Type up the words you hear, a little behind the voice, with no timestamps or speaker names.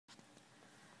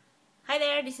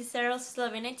there, this is Cheryl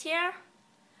Slavinet here,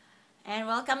 and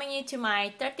welcoming you to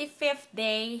my 35th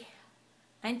day,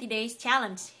 90 days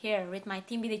challenge here with my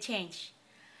Team Be the Change.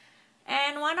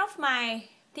 And one of my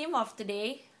theme of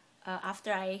today,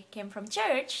 after I came from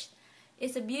church,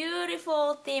 is a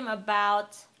beautiful theme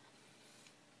about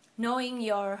knowing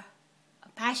your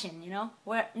passion,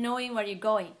 knowing where you're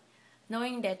going,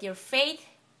 knowing that your faith,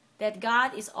 that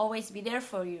God is always be there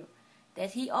for you,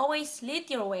 that He always lead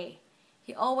your way,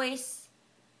 He always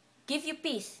give you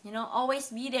peace,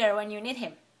 always be there when you need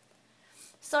Him.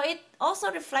 So it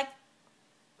also reflect,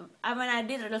 when I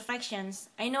did reflections,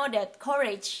 I know that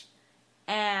courage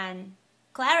and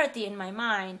clarity in my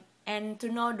mind, and to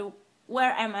know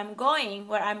where I'm going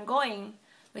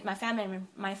with my family and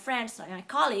my friends and my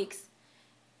colleagues,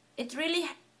 it really,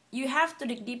 you have to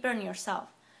dig deeper in yourself.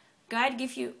 God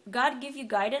give you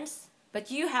guidance,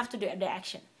 but you have to do the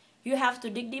action. You have to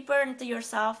dig deeper into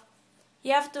yourself.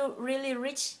 You have to really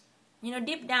reach,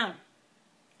 deep down.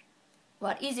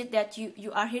 What is it that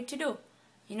you are here to do?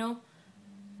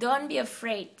 Don't be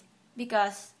afraid,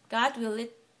 because God will lead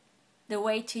the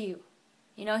way to you.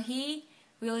 He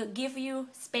will give you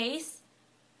space.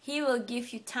 He will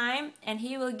give you time, and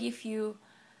He will give you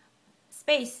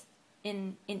space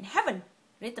in heaven,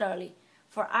 literally,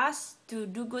 for us to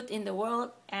do good in the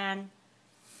world and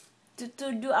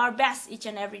to do our best each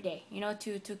and every day,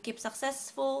 to keep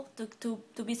successful,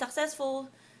 to be successful,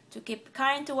 to keep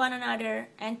kind to one another,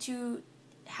 and to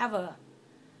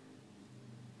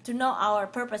know our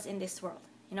purpose in this world,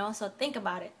 so think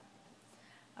about it.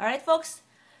 Alright, folks,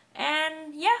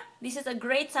 and yeah, this is a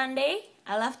great Sunday.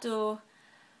 I love to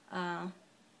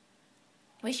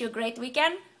wish you a great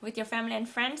weekend with your family and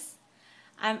friends.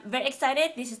 I'm very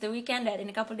excited. This is the weekend that in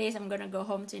a couple of days I'm gonna go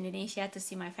home to Indonesia to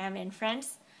see my family and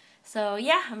friends. So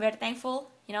yeah, I'm very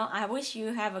thankful. I wish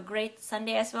you have a great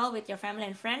Sunday as well with your family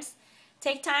and friends.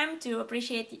 Take time to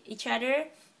appreciate each other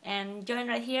and join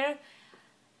right here,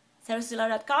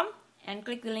 sarusila.com, and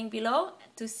click the link below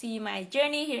to see my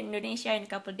journey here in Indonesia in a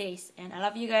couple of days. And I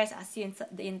love you guys. I'll see you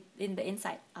in the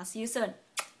inside. I'll see you soon.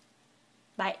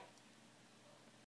 Bye.